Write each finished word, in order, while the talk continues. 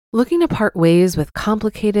Looking to part ways with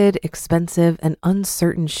complicated, expensive, and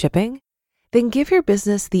uncertain shipping? Then give your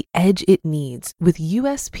business the edge it needs with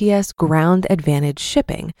USPS Ground Advantage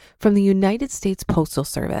shipping from the United States Postal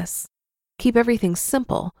Service. Keep everything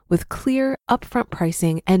simple with clear, upfront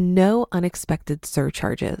pricing and no unexpected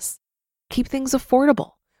surcharges. Keep things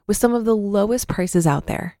affordable with some of the lowest prices out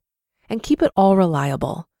there. And keep it all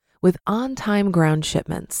reliable with on-time ground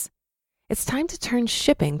shipments. It's time to turn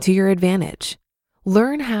shipping to your advantage.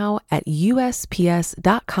 Learn how at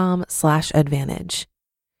USPS.com/advantage.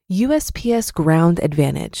 USPS Ground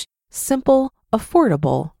Advantage. Simple,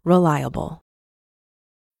 affordable, reliable.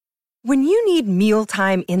 When you need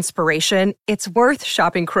mealtime inspiration, it's worth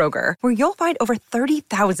shopping Kroger, where you'll find over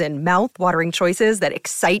 30,000 mouth-watering choices that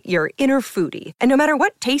excite your inner foodie. And no matter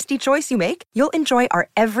what tasty choice you make, you'll enjoy our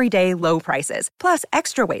everyday low prices, plus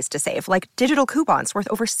extra ways to save, like digital coupons worth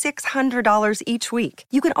over $600 each week.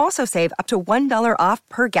 You can also save up to $1 off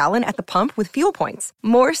per gallon at the pump with fuel points.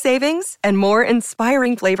 More savings and more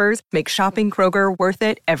inspiring flavors make shopping Kroger worth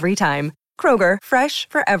it every time. Kroger, fresh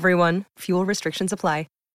for everyone. Fuel restrictions apply.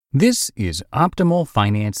 This is Optimal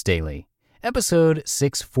Finance Daily, episode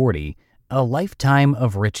 640, A Lifetime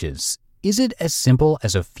of Riches. Is it as simple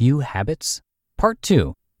as a few habits? Part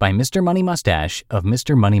 2 by Mr. Money Mustache of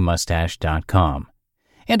MrMoneyMustache.com.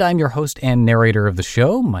 And I'm your host and narrator of the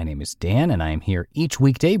show. My name is Dan, and I am here each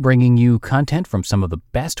weekday bringing you content from some of the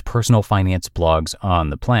best personal finance blogs on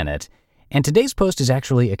the planet. And today's post is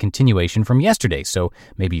actually a continuation from yesterday, so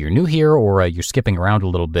maybe you're new here or you're skipping around a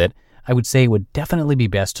little bit. I would say it would definitely be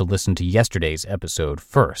best to listen to yesterday's episode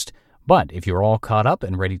first. But if you're all caught up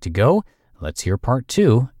and ready to go, let's hear part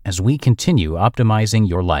 2 as we continue optimizing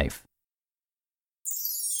your life.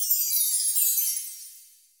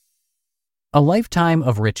 A Lifetime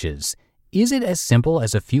of Riches. Is it as simple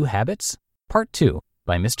as a few habits? Part 2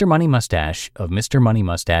 by Mr. Money Mustache of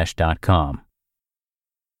MrMoneyMustache.com.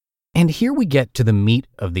 And here we get to the meat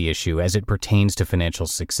of the issue as it pertains to financial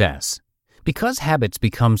success. Because habits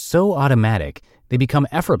become so automatic, they become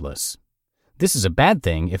effortless. This is a bad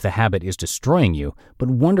thing if the habit is destroying you, but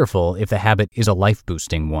wonderful if the habit is a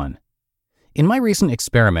life-boosting one. In my recent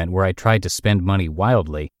experiment where I tried to spend money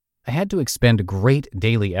wildly, I had to expend great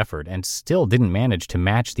daily effort and still didn't manage to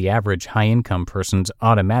match the average high-income person's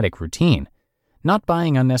automatic routine. Not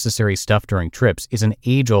buying unnecessary stuff during trips is an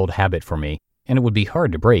age-old habit for me, and it would be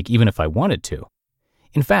hard to break even if I wanted to.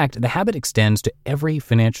 In fact, the habit extends to every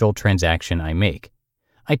financial transaction I make.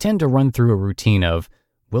 I tend to run through a routine of,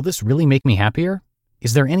 will this really make me happier?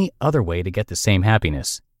 Is there any other way to get the same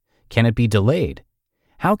happiness? Can it be delayed?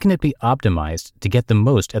 How can it be optimized to get the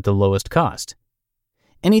most at the lowest cost?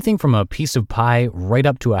 Anything from a piece of pie right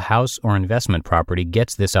up to a house or investment property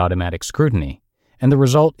gets this automatic scrutiny, and the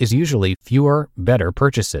result is usually fewer, better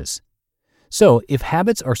purchases. So, if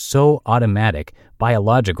habits are so automatic,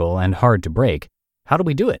 biological, and hard to break, how do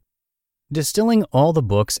we do it? Distilling all the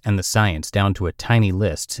books and the science down to a tiny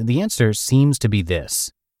list, the answer seems to be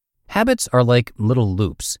this. Habits are like little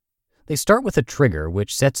loops. They start with a trigger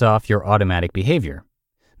which sets off your automatic behavior.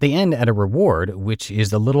 They end at a reward, which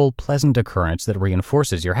is the little pleasant occurrence that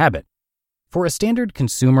reinforces your habit. For a standard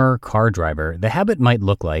consumer car driver, the habit might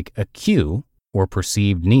look like a cue, or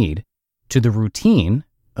perceived need, to the routine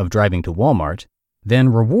of driving to Walmart, then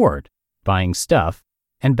reward, buying stuff,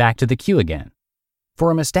 and back to the cue again. For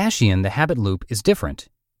a Mustachian, the habit loop is different.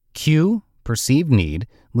 Cue, perceived need,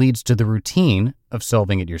 leads to the routine of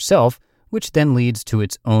solving it yourself, which then leads to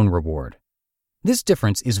its own reward. This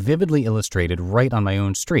difference is vividly illustrated right on my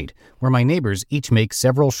own street, where my neighbors each make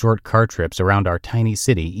several short car trips around our tiny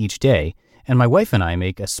city each day, and my wife and I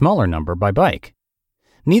make a smaller number by bike.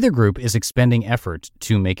 Neither group is expending effort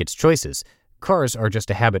to make its choices. Cars are just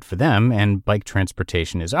a habit for them, and bike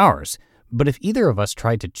transportation is ours. But if either of us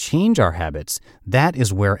tried to change our habits, that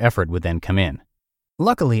is where effort would then come in.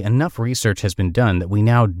 Luckily, enough research has been done that we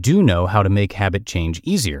now do know how to make habit change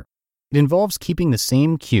easier. It involves keeping the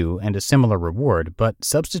same cue and a similar reward, but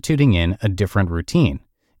substituting in a different routine.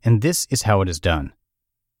 And this is how it is done.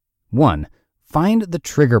 1. Find the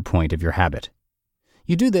trigger point of your habit.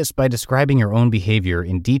 You do this by describing your own behavior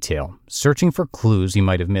in detail, searching for clues you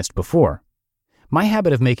might have missed before. My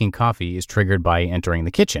habit of making coffee is triggered by entering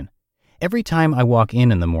the kitchen. Every time I walk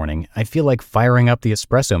in the morning, I feel like firing up the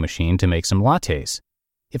espresso machine to make some lattes.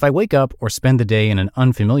 If I wake up or spend the day in an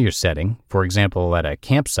unfamiliar setting, for example at a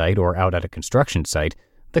campsite or out at a construction site,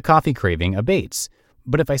 the coffee craving abates.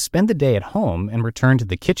 But if I spend the day at home and return to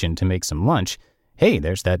the kitchen to make some lunch, hey,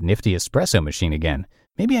 there's that nifty espresso machine again.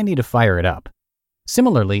 Maybe I need to fire it up.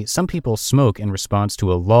 Similarly, some people smoke in response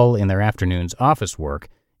to a lull in their afternoon's office work,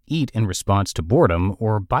 eat in response to boredom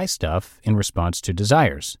or buy stuff in response to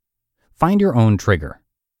desires. Find your own trigger.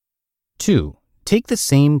 2. Take the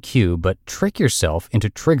same cue but trick yourself into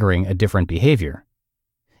triggering a different behavior.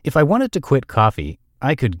 If I wanted to quit coffee,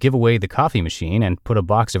 I could give away the coffee machine and put a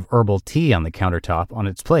box of herbal tea on the countertop on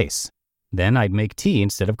its place. Then I'd make tea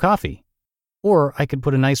instead of coffee. Or I could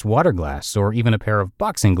put a nice water glass or even a pair of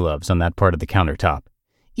boxing gloves on that part of the countertop.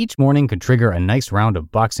 Each morning could trigger a nice round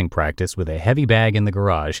of boxing practice with a heavy bag in the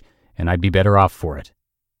garage, and I'd be better off for it.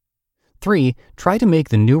 3. Try to make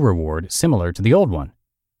the new reward similar to the old one.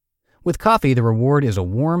 With coffee, the reward is a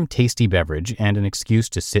warm, tasty beverage and an excuse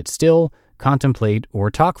to sit still, contemplate, or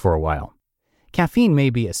talk for a while. Caffeine may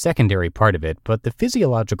be a secondary part of it, but the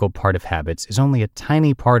physiological part of habits is only a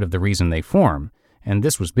tiny part of the reason they form, and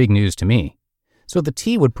this was big news to me. So the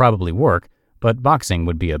tea would probably work, but boxing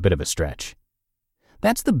would be a bit of a stretch.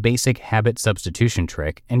 That's the basic habit substitution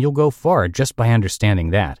trick, and you'll go far just by understanding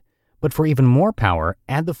that. But for even more power,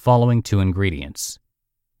 add the following 2 ingredients.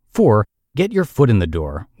 4. Get your foot in the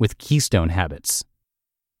door with keystone habits.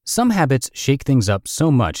 Some habits shake things up so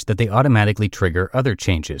much that they automatically trigger other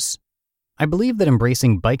changes. I believe that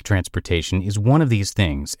embracing bike transportation is one of these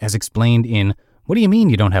things, as explained in What Do You Mean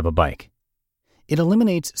You Don't Have a Bike? It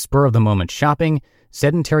eliminates spur-of-the-moment shopping,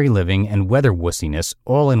 sedentary living, and weather wussiness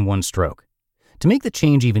all in one stroke. To make the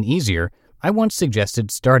change even easier, I once suggested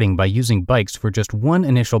starting by using bikes for just one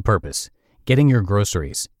initial purpose, getting your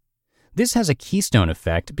groceries. This has a keystone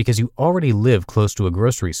effect because you already live close to a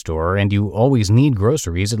grocery store and you always need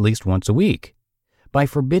groceries at least once a week. By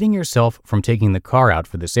forbidding yourself from taking the car out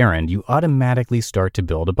for this errand, you automatically start to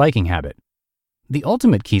build a biking habit. The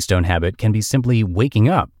ultimate keystone habit can be simply waking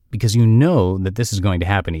up because you know that this is going to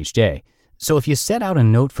happen each day. So if you set out a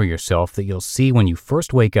note for yourself that you'll see when you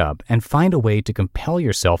first wake up and find a way to compel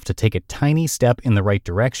yourself to take a tiny step in the right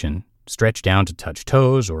direction, stretch down to touch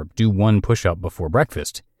toes or do one push-up before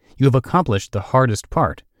breakfast, you have accomplished the hardest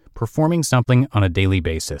part, performing something on a daily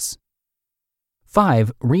basis.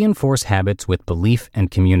 5. Reinforce habits with belief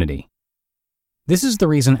and community. This is the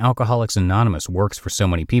reason Alcoholics Anonymous works for so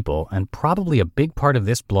many people and probably a big part of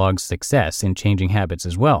this blog's success in changing habits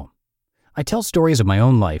as well. I tell stories of my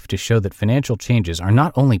own life to show that financial changes are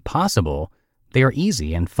not only possible, they are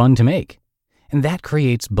easy and fun to make. And that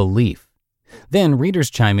creates belief. Then readers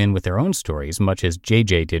chime in with their own stories, much as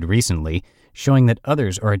JJ did recently, showing that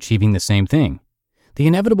others are achieving the same thing. The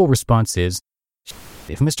inevitable response is,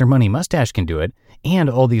 if Mr. Money Mustache can do it, and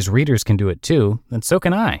all these readers can do it too, then so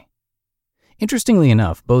can I. Interestingly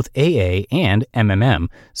enough, both AA and MMM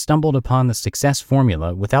stumbled upon the success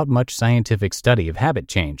formula without much scientific study of habit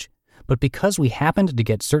change. But because we happened to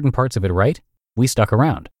get certain parts of it right, we stuck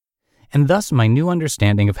around. And thus my new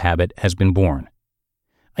understanding of habit has been born.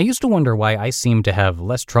 I used to wonder why I seemed to have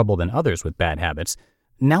less trouble than others with bad habits.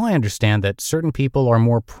 Now I understand that certain people are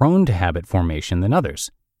more prone to habit formation than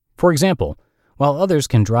others. For example, while others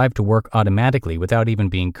can drive to work automatically without even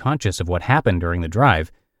being conscious of what happened during the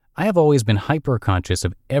drive, I have always been hyper-conscious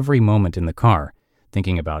of every moment in the car,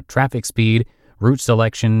 thinking about traffic speed, route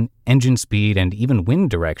selection, engine speed, and even wind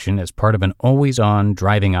direction as part of an always-on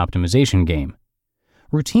driving optimization game.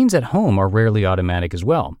 Routines at home are rarely automatic as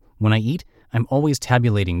well. When I eat, I'm always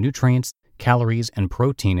tabulating nutrients, calories, and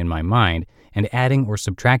protein in my mind and adding or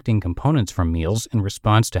subtracting components from meals in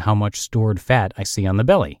response to how much stored fat I see on the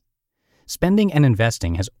belly. Spending and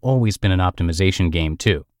investing has always been an optimization game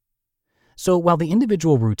too. So while the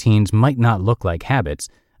individual routines might not look like habits,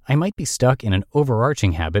 I might be stuck in an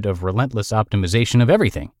overarching habit of relentless optimization of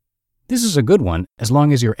everything. This is a good one as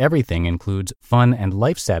long as your everything includes fun and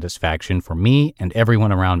life satisfaction for me and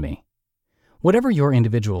everyone around me. Whatever your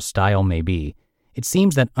individual style may be, it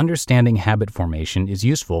seems that understanding habit formation is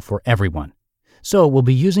useful for everyone. So we'll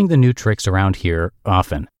be using the new tricks around here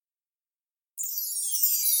often.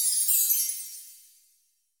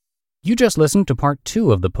 You just listened to part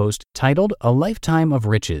 2 of the post titled A Lifetime of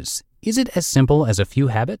Riches. Is it as simple as a few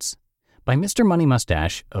habits? By Mr. Money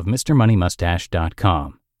Mustache of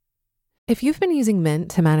MrMoneyMustache.com. If you've been using Mint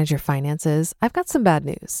to manage your finances, I've got some bad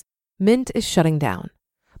news. Mint is shutting down.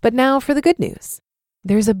 But now for the good news.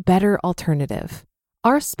 There's a better alternative.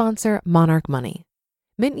 Our sponsor, Monarch Money.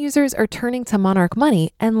 Mint users are turning to Monarch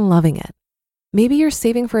Money and loving it. Maybe you're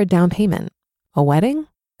saving for a down payment, a wedding,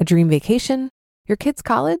 a dream vacation, your kids'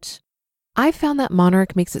 college. I found that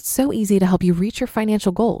Monarch makes it so easy to help you reach your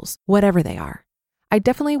financial goals, whatever they are. I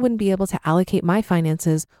definitely wouldn't be able to allocate my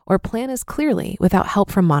finances or plan as clearly without help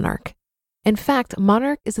from Monarch. In fact,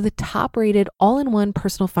 Monarch is the top-rated all-in-one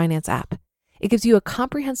personal finance app. It gives you a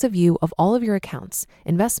comprehensive view of all of your accounts,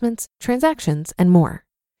 investments, transactions, and more.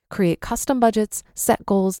 Create custom budgets, set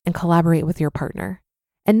goals, and collaborate with your partner.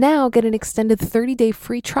 And now get an extended 30-day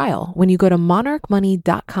free trial when you go to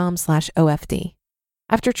monarchmoney.com/OFD.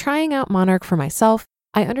 After trying out Monarch for myself,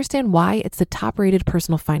 I understand why it's the top-rated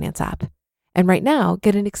personal finance app. And right now,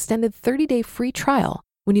 get an extended 30-day free trial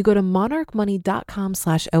when you go to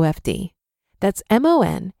monarchmoney.com/OFD. That's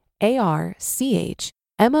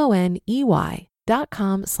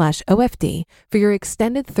monarchmoney.com/OFD for your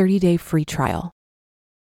extended 30-day free trial.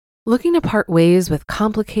 Looking to part ways with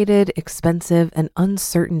complicated, expensive, and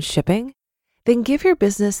uncertain shipping? Then give your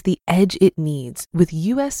business the edge it needs with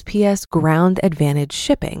USPS Ground Advantage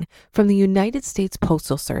shipping from the United States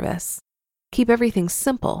Postal Service. Keep everything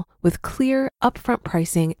simple with clear, upfront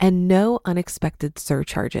pricing and no unexpected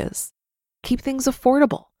surcharges. Keep things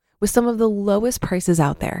affordable with some of the lowest prices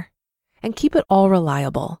out there. And keep it all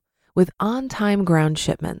reliable with on-time ground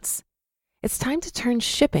shipments. It's time to turn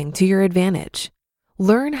shipping to your advantage.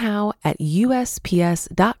 Learn how at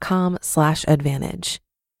USPS.com/advantage.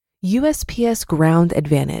 USPS Ground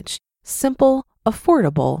Advantage. Simple,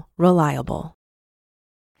 affordable, reliable.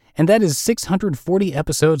 And that is 640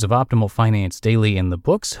 episodes of Optimal Finance Daily in the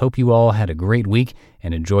books. Hope you all had a great week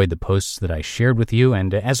and enjoyed the posts that I shared with you.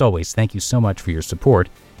 And as always, thank you so much for your support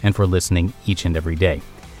and for listening each and every day.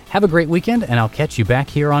 Have a great weekend, and I'll catch you back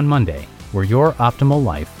here on Monday, where your optimal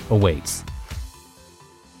life awaits.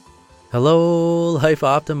 Hello, Life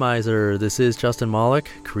Optimizer. This is Justin Malik,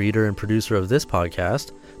 creator and producer of this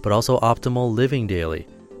podcast, but also Optimal Living Daily,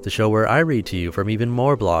 the show where I read to you from even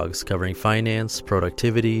more blogs covering finance,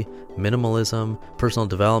 productivity, minimalism, personal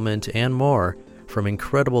development, and more from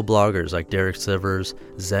incredible bloggers like Derek Sivers,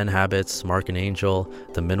 Zen Habits, Mark and Angel,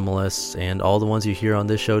 The Minimalists, and all the ones you hear on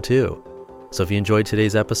this show too. So if you enjoyed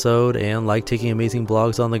today's episode and like taking amazing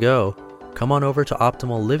blogs on the go, come on over to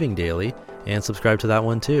Optimal Living Daily and subscribe to that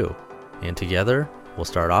one too. And together, we'll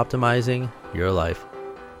start optimizing your life.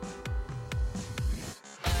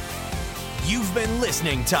 You've been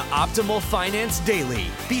listening to Optimal Finance Daily.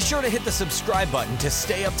 Be sure to hit the subscribe button to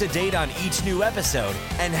stay up to date on each new episode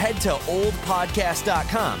and head to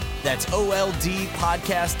oldpodcast.com. That's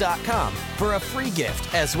OLDpodcast.com for a free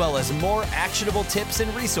gift as well as more actionable tips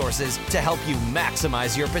and resources to help you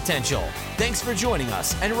maximize your potential. Thanks for joining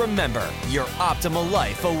us, and remember, your optimal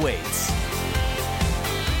life awaits.